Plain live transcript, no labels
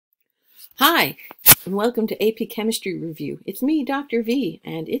Hi, and welcome to AP Chemistry Review. It's me, Dr. V,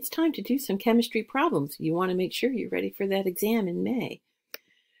 and it's time to do some chemistry problems. You want to make sure you're ready for that exam in May.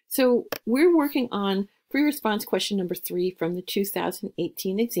 So we're working on free response question number 3 from the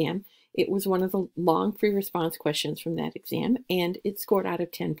 2018 exam. It was one of the long free response questions from that exam, and it scored out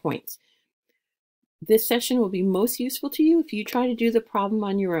of 10 points. This session will be most useful to you if you try to do the problem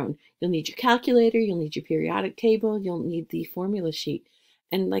on your own. You'll need your calculator, you'll need your periodic table, you'll need the formula sheet.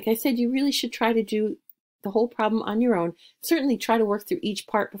 And like I said, you really should try to do the whole problem on your own. Certainly try to work through each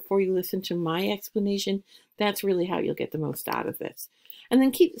part before you listen to my explanation. That's really how you'll get the most out of this. And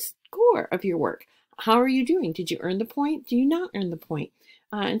then keep score of your work. How are you doing? Did you earn the point? Do you not earn the point?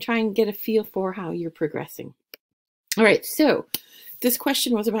 And try and get a feel for how you're progressing. All right, so this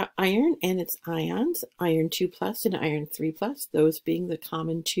question was about iron and its ions, iron 2 plus and iron 3 plus, those being the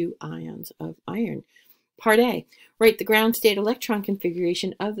common 2 ions of iron. Part A, write the ground state electron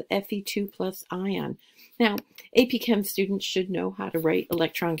configuration of the Fe2 plus ion. Now, AP Chem students should know how to write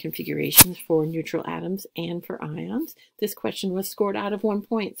electron configurations for neutral atoms and for ions. This question was scored out of 1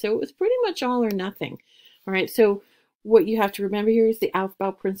 point, so it was pretty much all or nothing. All right, so what you have to remember here is the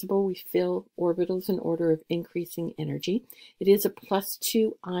Alphabat Principle. We fill orbitals in order of increasing energy. It is a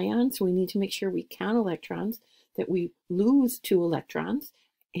 +2 ion, so we need to make sure we count electrons, that we lose 2 electrons,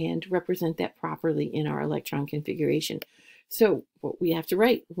 and represent that properly in our electron configuration. So what we have to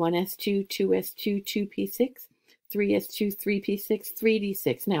write, 1s2, 2s2, 2p6, 3s2, 3p6,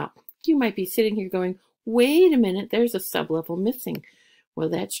 3d6. Now, you might be sitting here going, wait a minute, there's a sublevel missing. Well,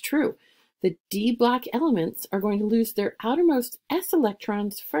 that's true. The D block elements are going to lose their outermost s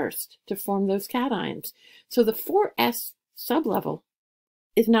electrons first to form those cations. So the 4s sublevel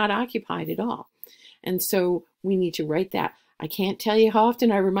is not occupied at all. And so we need to write that. I can't tell you how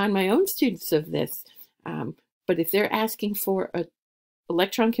often I remind my own students of this, but if they're asking for an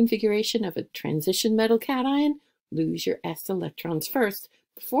electron configuration of a transition metal cation, lose your s electrons first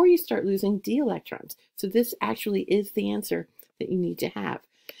before you start losing d electrons. So this actually is the answer that you need to have.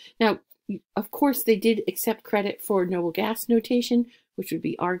 Now, of course, they did accept credit for noble gas notation, which would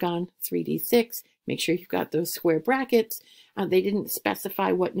be argon 3d6. Make sure you've got those square brackets. They didn't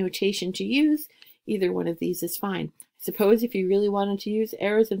specify what notation to use. Either one of these is fine. Suppose if you really wanted to use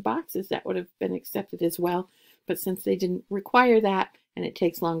arrows and boxes, that would have been accepted as well. But since they didn't require that and it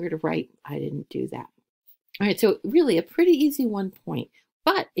takes longer to write, I didn't do that. All right, so really a pretty easy 1 point.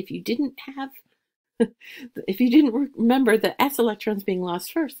 But if you didn't remember the s electrons being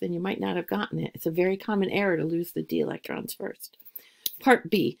lost first, then you might not have gotten it. It's a very common error to lose the d electrons first. Part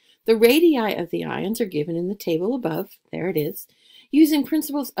B, the radii of the ions are given in the table above. There it is. Using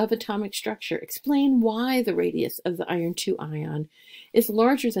principles of atomic structure, explain why the radius of the iron 2 ion is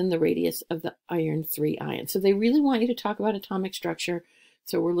larger than the radius of the iron 3 ion. So they really want you to talk about atomic structure.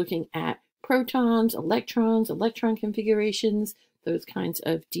 So we're looking at protons, electrons, electron configurations, those kinds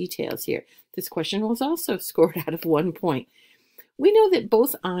of details here. This question was also scored out of 1 point. We know that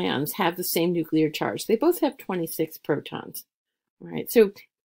both ions have the same nuclear charge. They both have 26 protons. All right, so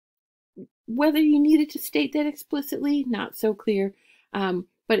whether you needed to state that explicitly, not so clear,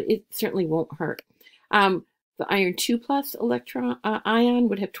 but it certainly won't hurt. The iron 2 plus ion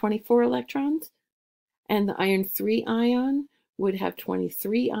would have 24 electrons, and the iron 3 ion would have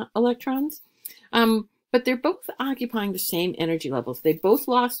 23 electrons. But they're both occupying the same energy levels. They both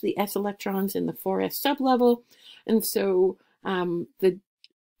lost the s electrons in the 4s sublevel, and so the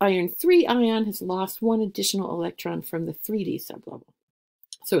iron 3 ion has lost 1 additional electron from the 3d sublevel.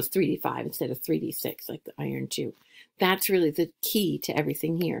 So it's 3d5 instead of 3d6 like the iron 2. That's really the key to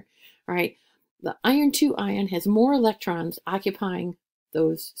everything here. All right, the iron 2 ion has more electrons occupying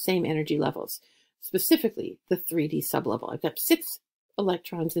those same energy levels, specifically the 3d sublevel. I've got 6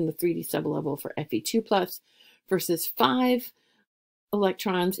 electrons in the 3d sublevel for Fe2 plus versus 5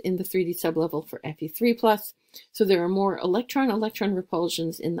 electrons in the 3d sublevel for Fe3 plus. So there are more electron-electron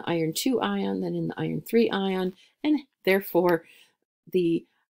repulsions in the iron 2 ion than in the iron 3 ion, and therefore the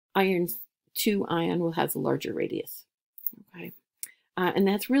iron 2 ion will have the larger radius. Okay, and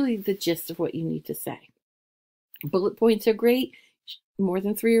that's really the gist of what you need to say. Bullet points are great. More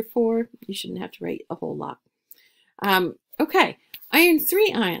than 3 or 4, you shouldn't have to write a whole lot. Okay, iron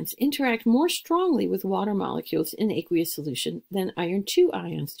 3 ions interact more strongly with water molecules in aqueous solution than iron 2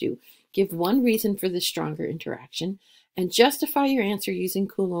 ions do. Give one reason for this stronger interaction and justify your answer using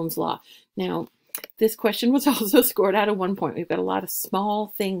Coulomb's law. Now, this question was also scored out of 1 point. We've got a lot of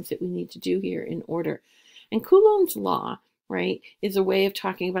small things that we need to do here in order. And Coulomb's law, right, is a way of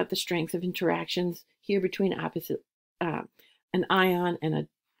talking about the strength of interactions here between an ion and a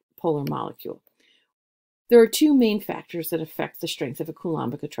polar molecule. There are two main factors that affect the strength of a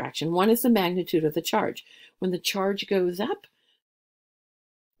Coulombic attraction. One is the magnitude of the charge. When the charge goes up,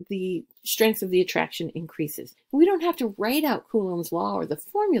 the strength of the attraction increases. We don't have to write out Coulomb's law or the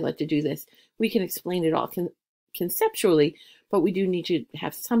formula to do this. We can explain it all conceptually, but we do need to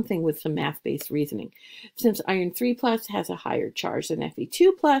have something with some math-based reasoning. Since iron 3+ has a higher charge than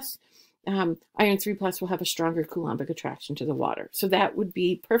Fe2+, iron 3+ will have a stronger Coulombic attraction to the water. So that would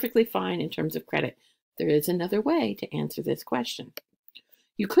be perfectly fine in terms of credit. There is another way to answer this question.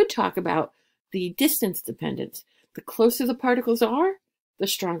 You could talk about the distance dependence. The closer the particles are, the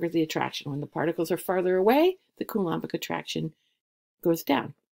stronger the attraction. When the particles are farther away, the Coulombic attraction goes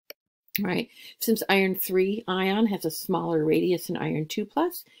down. All right. Since iron 3 ion has a smaller radius than iron 2+,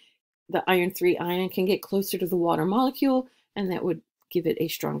 the iron 3 ion can get closer to the water molecule, and that would give it a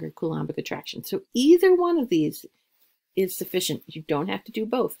stronger Coulombic attraction. So either one of these is sufficient. You don't have to do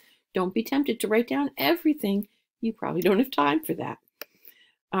both. Don't be tempted to write down everything. You probably don't have time for that.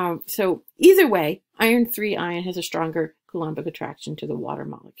 So either way, iron 3 ion has a stronger Coulombic attraction to the water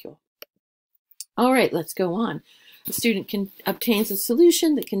molecule. All right, let's go on. The student obtains a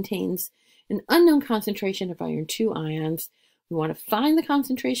solution that contains an unknown concentration of iron 2 ions. We want to find the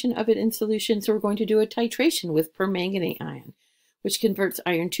concentration of it in solution, so we're going to do a titration with permanganate ion, which converts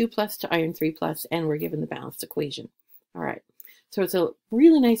iron 2+ to iron 3+, and we're given the balanced equation. All right, so it's a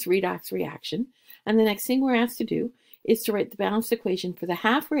really nice redox reaction, and the next thing we're asked to do is to write the balanced equation for the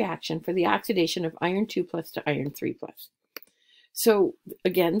half reaction for the oxidation of iron 2+ to iron 3+. So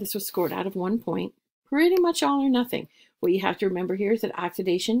again, this was scored out of 1 point, pretty much all or nothing. What you have to remember here is that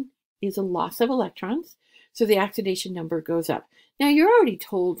oxidation is a loss of electrons, so the oxidation number goes up. Now you're already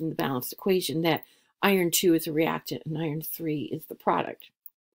told in the balanced equation that iron 2 is a reactant and iron 3 is the product.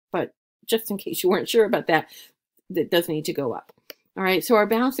 But just in case you weren't sure about that, that does need to go up. All right, so our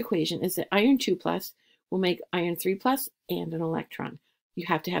balanced equation is that iron 2+ will make iron 3+ and an electron. You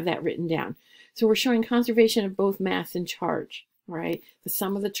have to have that written down. So we're showing conservation of both mass and charge. All right, the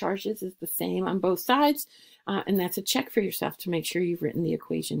sum of the charges is the same on both sides, and that's a check for yourself to make sure you've written the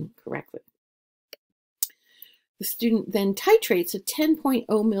equation correctly. The student then titrates a 10.0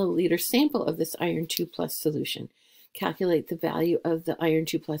 milliliter sample of this iron 2+ solution. Calculate the value of the iron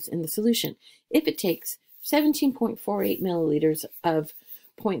 2+ in the solution. If it takes 17.48 milliliters of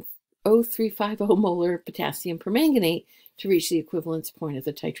 0.0350 molar potassium permanganate to reach the equivalence point of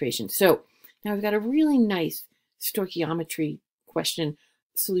the titration. So now we've got a really nice stoichiometry question,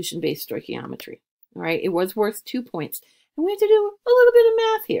 solution-based stoichiometry. All right, it was worth 2 points. And we have to do a little bit of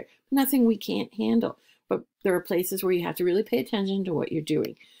math here. Nothing we can't handle. But there are places where you have to really pay attention to what you're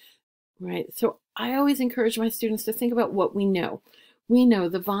doing. Right? So I always encourage my students to think about what we know. We know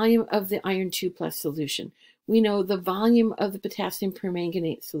the volume of the iron 2+ solution. We know the volume of the potassium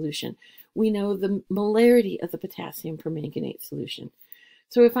permanganate solution. We know the molarity of the potassium permanganate solution.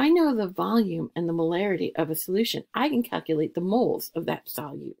 So if I know the volume and the molarity of a solution, I can calculate the moles of that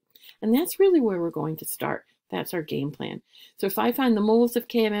solute. And that's really where we're going to start. That's our game plan. So if I find the moles of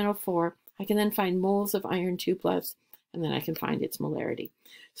KMnO4, I can then find moles of iron 2+, and then I can find its molarity.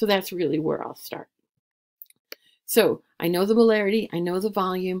 So that's really where I'll start. So I know the molarity, I know the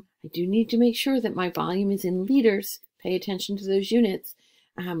volume. I do need to make sure that my volume is in liters. Pay attention to those units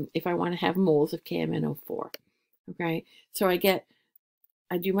if I want to have moles of KMnO4. Okay, so I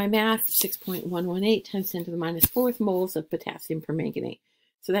do my math, 6.118 times 10 to the minus 4th moles of potassium permanganate.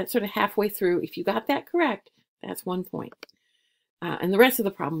 So that's sort of halfway through. If you got that correct, that's 1 point. And the rest of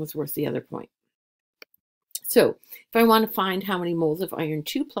the problem was worth the other point. So if I want to find how many moles of iron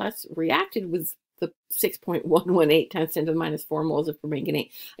 2+ reacted with the 6.118 times 10 to the minus 4 moles of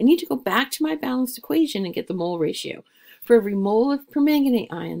permanganate, I need to go back to my balanced equation and get the mole ratio. For every mole of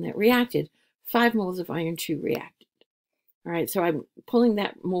permanganate ion that reacted, 5 moles of iron 2 reacted. All right, so I'm pulling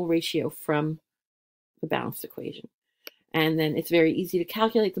that mole ratio from the balanced equation. And then it's very easy to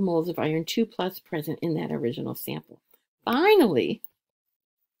calculate the moles of iron 2+ present in that original sample. Finally,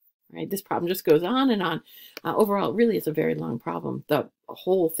 right, this problem just goes on and on. Overall, it really is a very long problem, the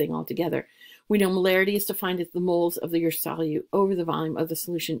whole thing altogether. We know molarity is defined as the moles of your solute over the volume of the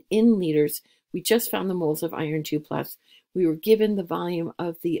solution in liters. We just found the moles of iron 2+. We were given the volume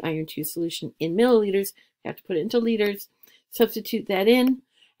of the iron 2 solution in milliliters. We have to put it into liters. Substitute that in,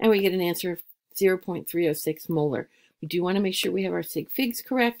 and we get an answer of 0.306 molar. We do want to make sure we have our sig figs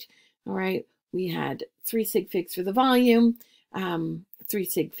correct. All right, we had 3 sig figs for the volume, 3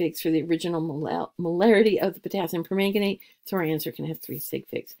 sig figs for the original molarity of the potassium permanganate, so our answer can have 3 sig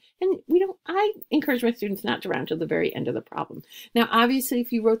figs. And I encourage my students not to round to the very end of the problem. Now, obviously,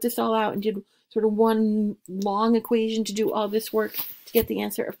 if you wrote this all out and did sort of one long equation to do all this work to get the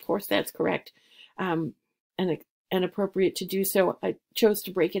answer, of course, that's correct. and appropriate to do so, I chose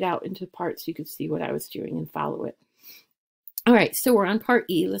to break it out into parts so you could see what I was doing and follow it. All right, so we're on part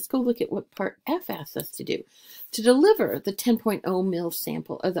E. Let's go look at what part F asks us to do. To deliver the 10.0 mil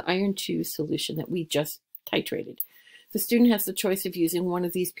sample of the iron 2 solution that we just titrated, the student has the choice of using one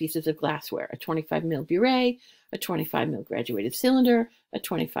of these pieces of glassware: a 25 mil burette, a 25 mil graduated cylinder, a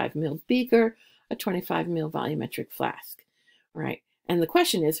 25 mil beaker, a 25 mil volumetric flask. All right, and the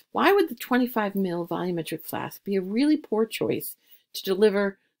question is, why would the 25 mil volumetric flask be a really poor choice to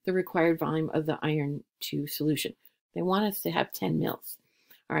deliver the required volume of the iron 2 solution? They want us to have 10 mils.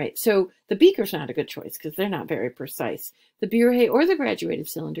 All right, so the beaker's not a good choice because they're not very precise. The burette or the graduated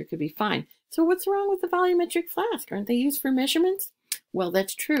cylinder could be fine. So what's wrong with the volumetric flask? Aren't they used for measurements? Well,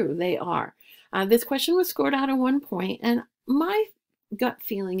 that's true, they are. This question was scored out at 1 point, and my gut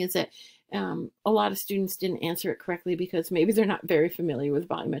feeling is that a lot of students didn't answer it correctly because maybe they're not very familiar with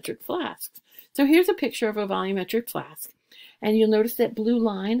volumetric flasks. So here's a picture of a volumetric flask, and you'll notice that blue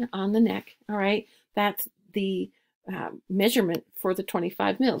line on the neck. All right, that's the measurement for the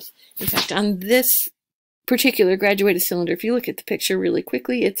 25 mils. In fact, on this particular graduated cylinder, if you look at the picture really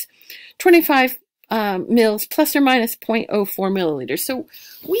quickly, it's 25 mils plus or minus 0.04 milliliters. So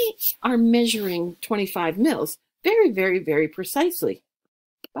we are measuring 25 mils very, very, very precisely.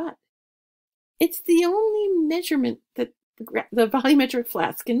 But it's the only measurement that the volumetric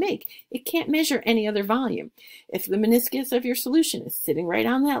flask can make. It can't measure any other volume. If the meniscus of your solution is sitting right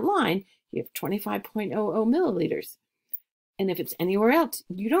on that line, you have 25.00 milliliters. And if it's anywhere else,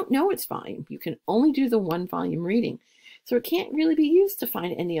 you don't know its volume. You can only do the one volume reading. So it can't really be used to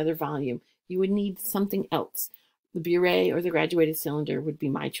find any other volume. You would need something else. The burette or the graduated cylinder would be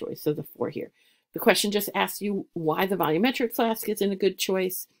my choice of the 4 here. The question just asks you why the volumetric flask isn't a good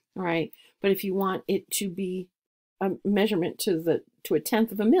choice. All right. But if you want it to be a measurement to a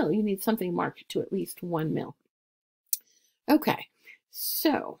 1/10 of a mil, you need something marked to at least 1 mil. Okay.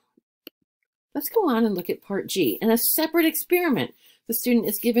 So let's go on and look at part G. In a separate experiment, the student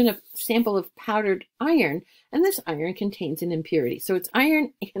is given a sample of powdered iron, and this iron contains an impurity. So it's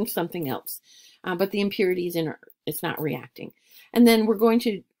iron and something else, but the impurity is inert. It's not reacting. And then we're going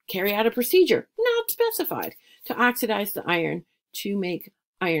to carry out a procedure, not specified, to oxidize the iron to make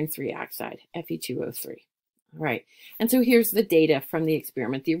iron 3 oxide, Fe2O3. All right, and so here's the data from the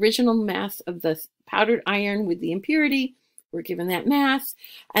experiment. The original mass of the powdered iron with the impurity, we're given that mass,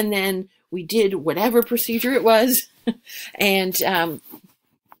 and then we did whatever procedure it was and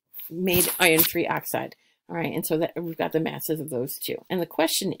made iron 3 oxide. All right, and so that we've got the masses of those two. And the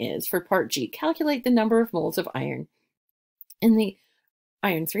question is, for part G, calculate the number of moles of iron in the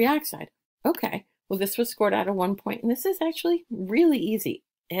iron 3 oxide. Okay, well, this was scored out at 1 point, and this is actually really easy.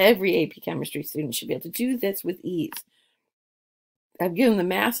 Every AP chemistry student should be able to do this with ease. I've given the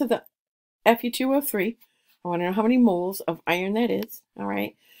mass of the Fe2O3. I want to know how many moles of iron that is. All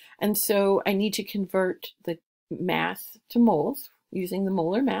right. And so I need to convert the mass to moles using the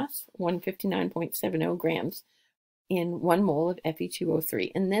molar mass, 159.70 grams in 1 mole of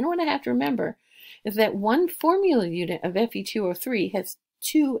Fe2O3. And then what I have to remember is that 1 formula unit of Fe2O3 has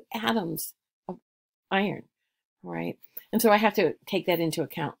 2 atoms of iron. All right. And so I have to take that into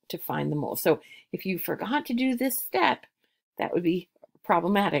account to find the mole. So if you forgot to do this step, that would be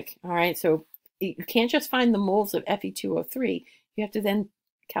problematic. All right. So you can't just find the moles of Fe2O3. You have to then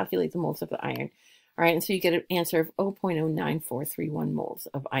calculate the moles of the iron. All right, and so you get an answer of 0.09431 moles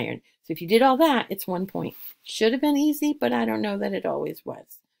of iron. So if you did all that, it's 1 point. Should have been easy, but I don't know that it always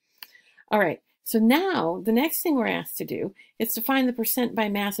was. All right, so now the next thing we're asked to do is to find the percent by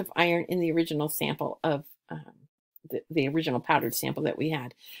mass of iron in the original sample of the original powdered sample that we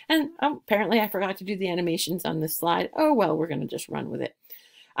had. And apparently I forgot to do the animations on this slide. Oh, well, we're going to just run with it.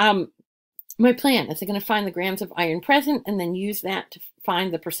 My plan is I'm going to find the grams of iron present and then use that to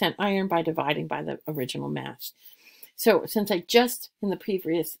find the percent iron by dividing by the original mass. So since I just in the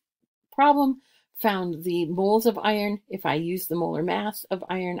previous problem found the moles of iron, if I use the molar mass of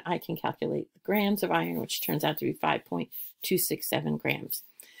iron, I can calculate the grams of iron, which turns out to be 5.267 grams.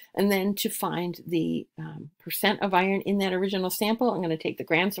 And then to find the percent of iron in that original sample, I'm going to take the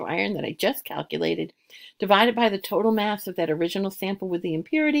grams of iron that I just calculated, divide it by the total mass of that original sample with the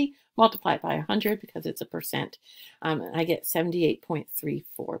impurity, multiply it by 100 because it's a percent, and I get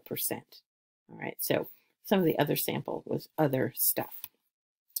 78.34%. All right, so some of the other sample was other stuff.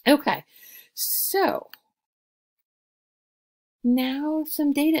 Okay, so now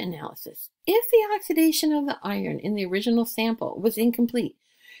some data analysis. If the oxidation of the iron in the original sample was incomplete,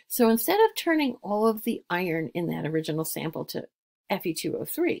 so instead of turning all of the iron in that original sample to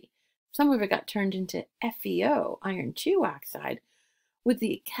Fe2O3, some of it got turned into FeO, iron 2 oxide, would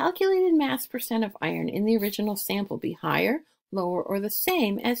the calculated mass percent of iron in the original sample be higher, lower, or the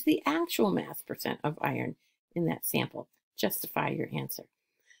same as the actual mass percent of iron in that sample? Justify your answer.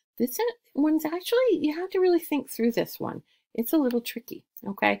 This one's actually, you have to really think through this one. It's a little tricky,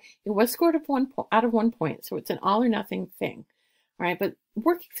 okay? It was scored out of 1 point, so it's an all or nothing thing, all right? But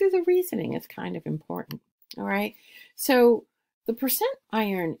working through the reasoning is kind of important, all right? So the percent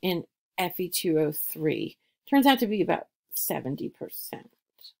iron in Fe2O3 turns out to be about 70%,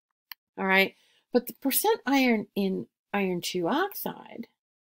 all right? But the percent iron in iron 2 oxide,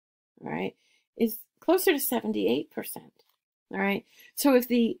 all right, is closer to 78%, all right? So if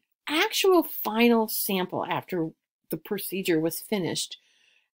the actual final sample after the procedure was finished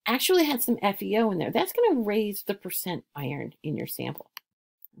actually had some FeO in there, that's going to raise the percent iron in your sample,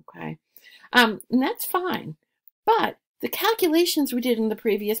 okay? And that's fine, but the calculations we did in the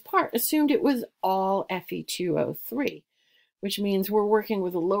previous part assumed it was all Fe2O3, which means we're working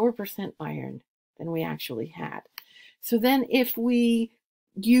with a lower percent iron than we actually had. So then if we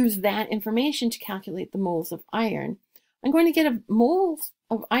use that information to calculate the moles of iron, I'm going to get a moles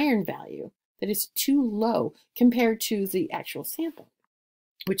of iron value that is too low compared to the actual sample,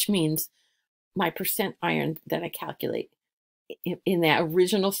 which means my percent iron that I calculate in that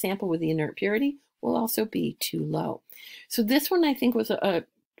original sample with the inert purity will also be too low. So this one I think was a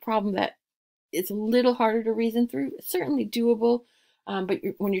problem that is a little harder to reason through. It's certainly doable, but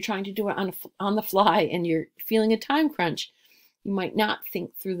when you're trying to do it on the fly and you're feeling a time crunch, you might not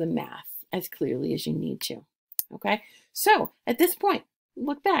think through the math as clearly as you need to. Okay, so at this point,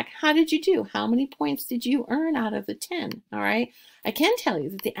 look back. How did you do? How many points did you earn out of the 10? All right, I can tell you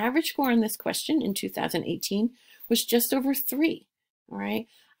that the average score on this question in 2018 was just over 3. All right,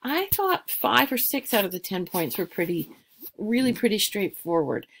 I thought 5 or 6 out of the 10 points were really pretty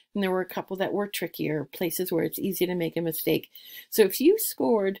straightforward. And there were a couple that were trickier, places where it's easy to make a mistake. So if you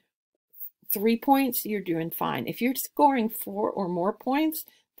scored 3 points, you're doing fine. If you're scoring 4 or more points,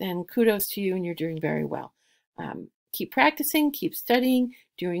 then kudos to you and you're doing very well. Keep practicing, keep studying,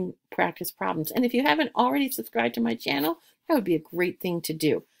 doing practice problems. And if you haven't already subscribed to my channel, that would be a great thing to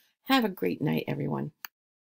do. Have a great night, everyone.